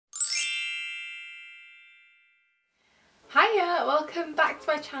Hiya, welcome back to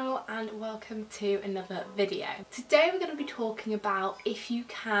my channel and welcome to another video. Today we're going to be talking about if you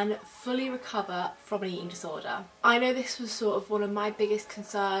can fully recover from an eating disorder. I know this was sort of one of my biggest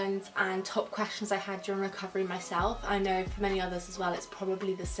concerns and top questions I had during recovery myself. I know for many others as well it's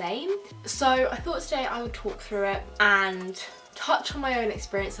probably the same. So I thought today I would talk through it and touch on my own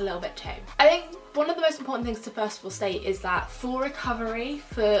experience a little bit too. I think one of the most important things to first of all state is that full recovery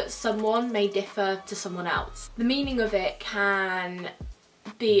for someone may differ to someone else. The meaning of it can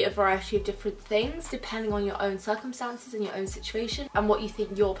be a variety of different things depending on your own circumstances and your own situation and what you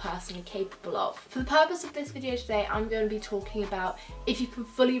think you're personally capable of. For the purpose of this video today, I'm going to be talking about if you can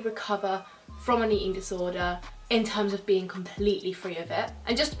fully recover from an eating disorder in terms of being completely free of it.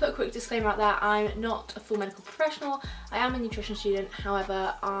 And just to put a quick disclaimer out there, I'm not a full medical professional, I am a nutrition student,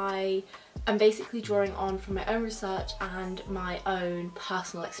 however I am basically drawing on from my own research and my own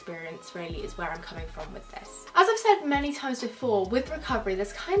personal experience really is where I'm coming from with this. As I've said many times before, with recovery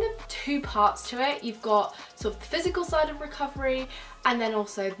there's kind of two parts to it. You've got sort of the physical side of recovery and then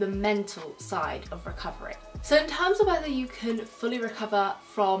also the mental side of recovery. So in terms of whether you can fully recover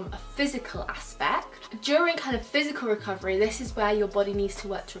from a physical aspect, during kind of physical recovery, this is where your body needs to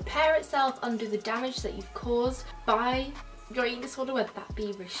work to repair itself, undo the damage that you've caused by your eating disorder, whether that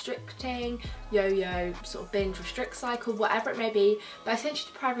be restricting, yo-yo, sort of binge restrict cycle, whatever it may be, but essentially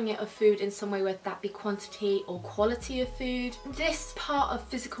depriving it of food in some way, whether that be quantity or quality of food. This part of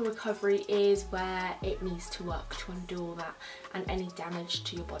physical recovery is where it needs to work to undo all that and any damage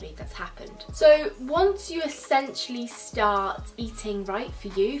to your body that's happened. So once you essentially start eating right for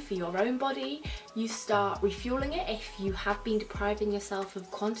you, for your own body, you start refueling it. If you have been depriving yourself of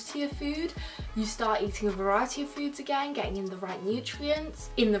quantity of food, you start eating a variety of foods again, getting in the right nutrients,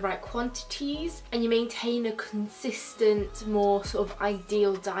 in the right quantities, and you maintain a consistent, more sort of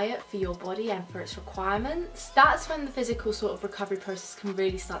ideal diet for your body and for its requirements. That's when the physical sort of recovery process can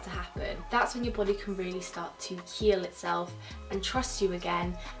really start to happen. That's when your body can really start to heal itself and trust you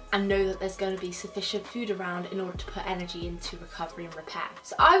again and know that there's going to be sufficient food around in order to put energy into recovery and repair.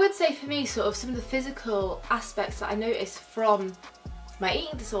 So I would say for me, sort of some of the physical aspects that I noticed from my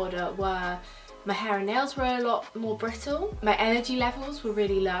eating disorder were my hair and nails were a lot more brittle, my energy levels were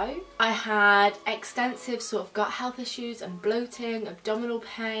really low, I had extensive sort of gut health issues and bloating, abdominal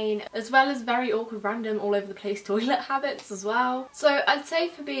pain, as well as very awkward random all over the place toilet habits as well. So I'd say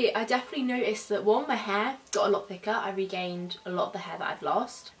for me, I definitely noticed that one, my hair got a lot thicker, I regained a lot of the hair that I'd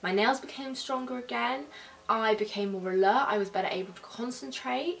lost, my nails became stronger again, I became more alert, I was better able to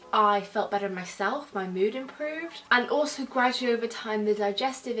concentrate, I felt better myself, my mood improved, and also gradually over time the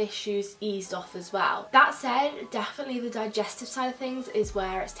digestive issues eased off as well. That said, definitely the digestive side of things is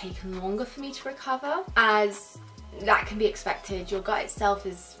where it's taken longer for me to recover, as that can be expected. Your gut itself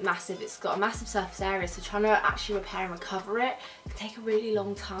is massive, it's got a massive surface area, so trying to actually repair and recover it can take a really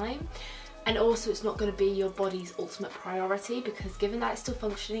long time. And also it's not going to be your body's ultimate priority, because given that it's still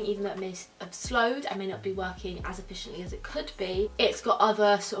functioning, even though it may have slowed and may not be working as efficiently as it could be, it's got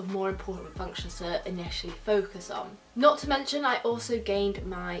other sort of more important functions to initially focus on. Not to mention I also gained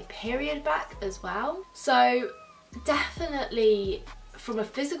my period back as well. So definitely from a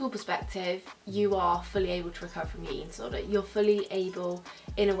physical perspective, you are fully able to recover from your eating disorder. You're fully able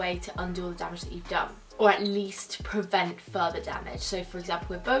in a way to undo all the damage that you've done, or at least prevent further damage. So for example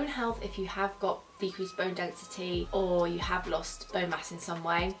with bone health, if you have got decreased bone density or you have lost bone mass in some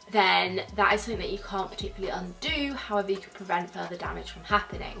way, then that is something that you can't particularly undo, however you can prevent further damage from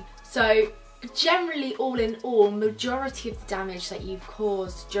happening. So generally, all in all, majority of the damage that you've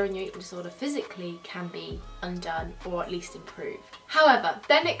caused during your eating disorder physically can be undone or at least improved. However,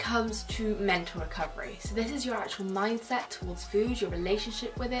 then it comes to mental recovery. So this is your actual mindset towards food, your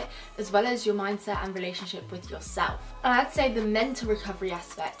relationship with it, as well as your mindset and relationship with yourself. And I'd say the mental recovery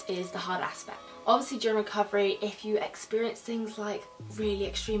aspect is the hard aspect. Obviously during recovery, if you experience things like really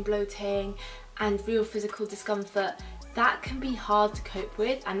extreme bloating and real physical discomfort, that can be hard to cope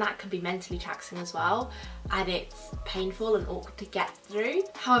with, and that can be mentally taxing as well, and it's painful and awkward to get through.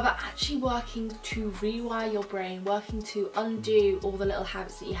 However, actually working to rewire your brain, working to undo all the little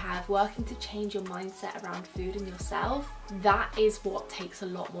habits that you have, working to change your mindset around food and yourself, that is what takes a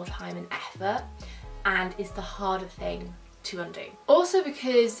lot more time and effort and is the harder thing to undo. Also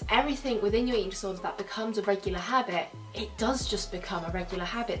because everything within your eating disorder that becomes a regular habit, it does just become a regular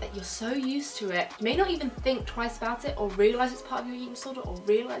habit that you're so used to it. You may not even think twice about it or realise it's part of your eating disorder or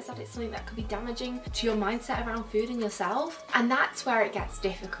realise that it's something that could be damaging to your mindset around food and yourself, and that's where it gets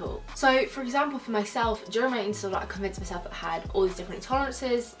difficult. So for example, for myself, during my eating disorder I convinced myself that I had all these different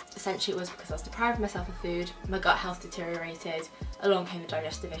intolerances, essentially it was because I was depriving myself of food, my gut health deteriorated, along came the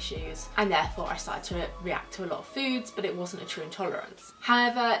digestive issues, and therefore I started to react to a lot of foods, but it wasn't a true intolerance.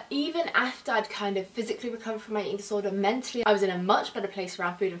 However, even after I'd kind of physically recovered from my eating disorder, mentally I was in a much better place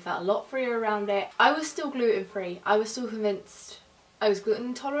around food and felt a lot freer around it. I was still gluten-free. I was still convinced I was gluten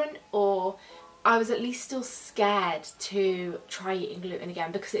intolerant, or I was at least still scared to try eating gluten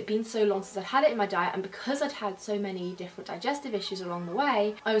again because it'd been so long since I'd had it in my diet, and because I'd had so many different digestive issues along the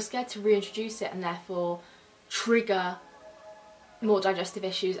way, I was scared to reintroduce it and therefore trigger more digestive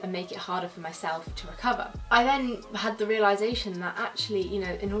issues and make it harder for myself to recover. I then had the realisation that actually, you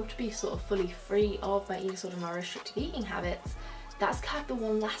know, in order to be sort of fully free of my eating disorder and my restricted eating habits, that's kind of the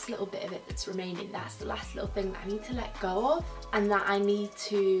one last little bit of it that's remaining. That's the last little thing that I need to let go of and that I need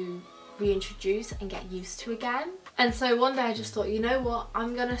to reintroduce and get used to again. And so one day I just thought, you know what,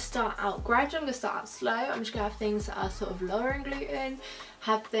 I'm gonna start out gradual, I'm gonna start out slow, I'm just gonna have things that are sort of lower in gluten,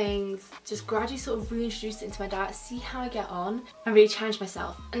 have things just gradually sort of reintroduce it into my diet, see how I get on, and really challenge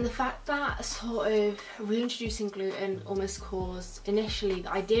myself. And the fact that sort of reintroducing gluten almost caused, initially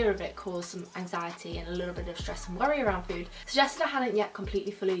the idea of it caused some anxiety and a little bit of stress and worry around food, suggested I hadn't yet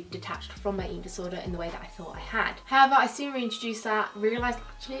completely fully detached from my eating disorder in the way that I thought I had. However, I soon reintroduced that, realised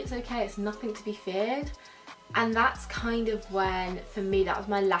actually it's okay, it's nothing to be feared. And that's kind of when, for me, that was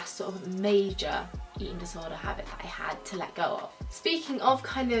my last sort of major eating disorder habit that I had to let go of. Speaking of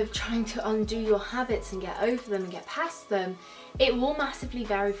kind of trying to undo your habits and get over them and get past them, it will massively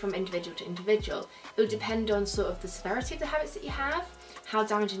vary from individual to individual. It will depend on sort of the severity of the habits that you have, how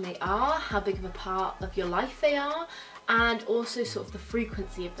damaging they are, how big of a part of your life they are, and also sort of the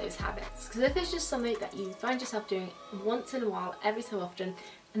frequency of those habits. Because if it's just something that you find yourself doing once in a while, every so often,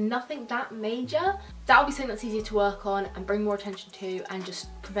 and nothing that major, that'll be something that's easier to work on and bring more attention to and just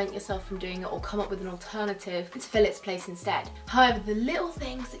prevent yourself from doing it or come up with an alternative to fill its place instead. However, the little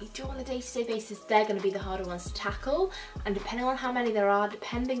things that you do on a day-to-day basis, they're going to be the harder ones to tackle, and depending on how many there are,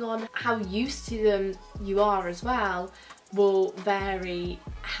 depending on how used to them you are as well, will vary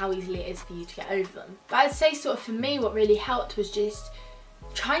how easily it is for you to get over them. But I'd say sort of for me what really helped was just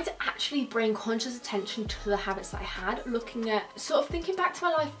trying to actually bring conscious attention to the habits that I had, looking at sort of thinking back to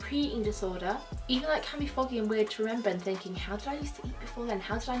my life pre-eating disorder, even though it can be foggy and weird to remember, and thinking, how did I used to eat before then?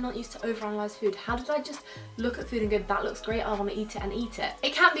 How did I not used to overanalyze food? How did I just look at food and go, that looks great, I want to eat it, and eat it?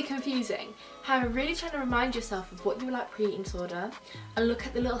 It can be confusing. However, really trying to remind yourself of what you were like pre-eating disorder and look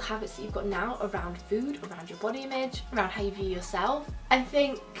at the little habits that you've got now around food, around your body image, around how you view yourself, and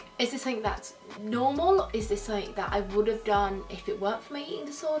think, is this something that's normal? Is this something that I would have done if it weren't for my eating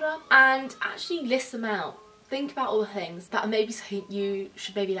disorder? And actually list them out. Think about all the things that are maybe something you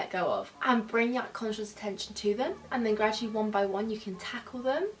should maybe let go of and bring that conscious attention to them, and then gradually one by one you can tackle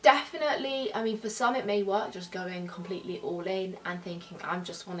them. Definitely, I mean, for some it may work just going completely all in and thinking I'm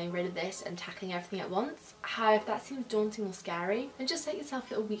just wanting rid of this and tackling everything at once. However, if that seems daunting or scary, then just set yourself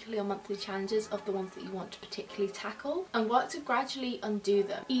little weekly or monthly challenges of the ones that you want to particularly tackle and work to gradually undo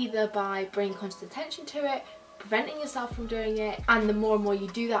them, either by bringing conscious attention to it, preventing yourself from doing it, and the more and more you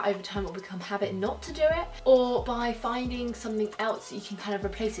do that over time it will become habit not to do it, or by finding something else that you can kind of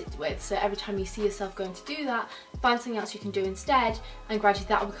replace it with. So every time you see yourself going to do that, find something else you can do instead, and gradually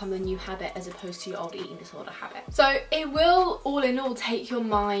that will become the new habit as opposed to your old eating disorder habit. So it will all in all take your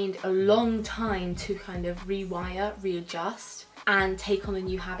mind a long time to kind of rewire, readjust, and take on the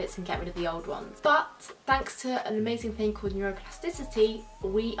new habits and get rid of the old ones. But thanks to an amazing thing called neuroplasticity,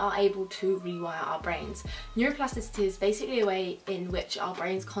 we are able to rewire our brains. Neuroplasticity is basically a way in which our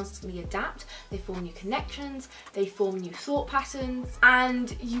brains constantly adapt. They form new connections, they form new thought patterns,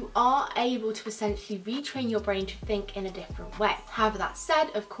 and you are able to essentially retrain your brain to think in a different way. However, that said,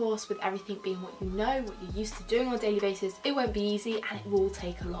 of course, with everything being what you know, what you're used to doing on a daily basis, it won't be easy and it will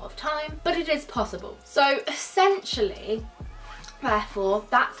take a lot of time, but it is possible. So essentially, therefore,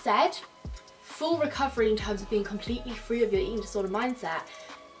 that said, full recovery in terms of being completely free of your eating disorder mindset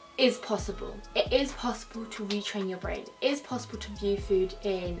is possible. It is possible to retrain your brain. It is possible to view food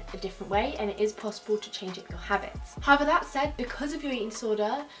in a different way, and it is possible to change up your habits. However, that said, because of your eating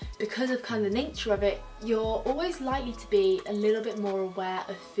disorder, because of kind of the nature of it, you're always likely to be a little bit more aware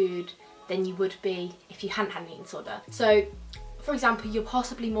of food than you would be if you hadn't had an eating disorder. So, for example, you're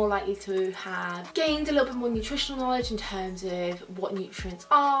possibly more likely to have gained a little bit more nutritional knowledge in terms of what nutrients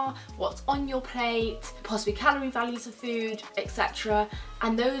are, what's on your plate, possibly calorie values of food, etc.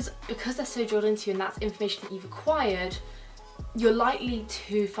 And those, because they're so drilled into you and that's information that you've acquired, you're likely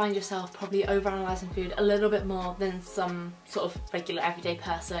to find yourself probably overanalyzing food a little bit more than some sort of regular everyday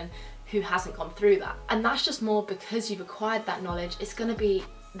person who hasn't gone through that. And that's just more because you've acquired that knowledge. It's going to be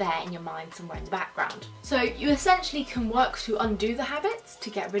there in your mind somewhere in the background. So you essentially can work to undo the habits, to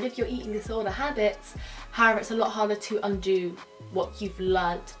get rid of your eating disorder habits. However, it's a lot harder to undo what you've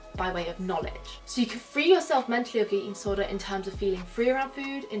learnt by way of knowledge. So you can free yourself mentally of your eating disorder in terms of feeling free around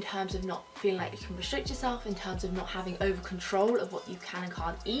food, in terms of not feeling like you can restrict yourself, in terms of not having over control of what you can and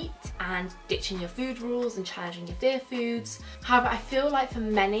can't eat, and ditching your food rules and challenging your fear foods. However, I feel like for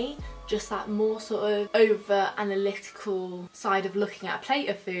many, just that more sort of over analytical side of looking at a plate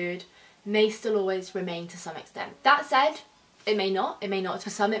of food may still always remain to some extent. That said, it may not. For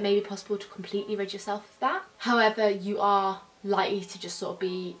some, it may be possible to completely rid yourself of that. However, you are likely to just sort of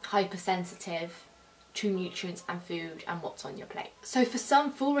be hypersensitive to nutrients and food and what's on your plate. So for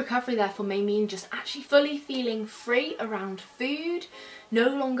some, full recovery therefore may mean just actually fully feeling free around food, no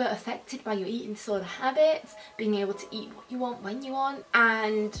longer affected by your eating disorder habits, being able to eat what you want when you want,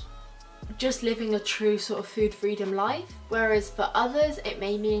 and just living a true sort of food freedom life. Whereas for others, it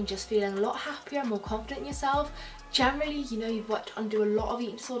may mean just feeling a lot happier, more confident in yourself. Generally, you know, you've worked to undo a lot of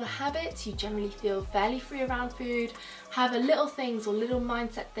eating disorder habits, you generally feel fairly free around food. However, little things or little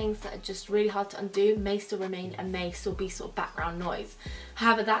mindset things that are just really hard to undo may still remain and may still be sort of background noise.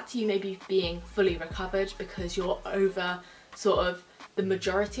 However, that to you may be being fully recovered because you're over sort of the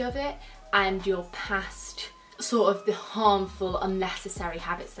majority of it and you're past sort of the harmful, unnecessary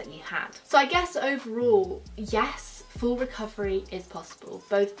habits that you had. So I guess overall, yes, full recovery is possible,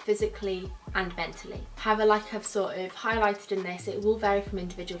 both physically and mentally. However, like I've sort of highlighted in this, it will vary from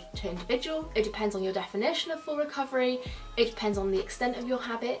individual to individual. It depends on your definition of full recovery, it depends on the extent of your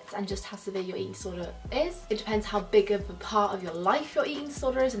habits and just how severe your eating disorder is. It depends how big of a part of your life your eating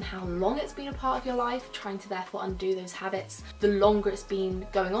disorder is and how long it's been a part of your life, trying to therefore undo those habits. The longer it's been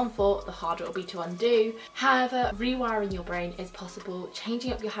going on for, the harder it'll be to undo. However, rewiring your brain is possible,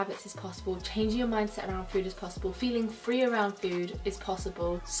 changing up your habits is possible, changing your mindset around food is possible, feeling free around food is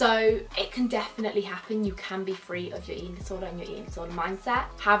possible. So it can definitely happen. You can be free of your eating disorder and your eating disorder mindset.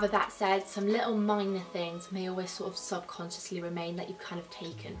 However, that said, some little minor things may always sort of subconsciously remain that you've kind of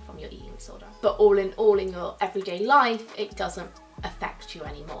taken from your eating disorder. But all in your everyday life, it doesn't affect you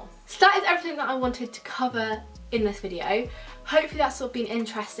anymore. So that is everything that I wanted to cover in this video. Hopefully that's sort of been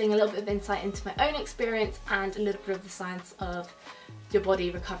interesting, a little bit of insight into my own experience and a little bit of the science of your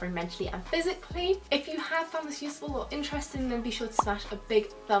body recovering mentally and physically. If you have found this useful or interesting, then be sure to smash a big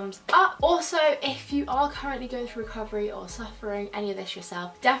thumbs up. Also, if you are currently going through recovery or suffering any of this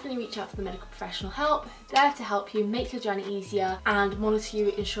yourself, definitely reach out to the medical professional help. They're there to help you make your journey easier and monitor you,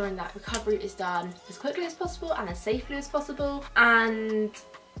 ensuring that recovery is done as quickly as possible and as safely as possible. And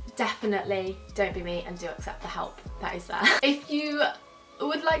definitely don't be me and do accept the help that is there. If you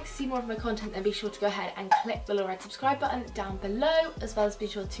would like to see more of my content, then be sure to go ahead and click the little red subscribe button down below, as well as be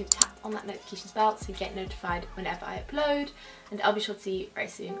sure to tap on that notifications bell so you get notified whenever I upload, and I'll be sure to see you very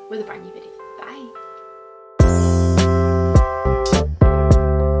soon with a brand new video. Bye!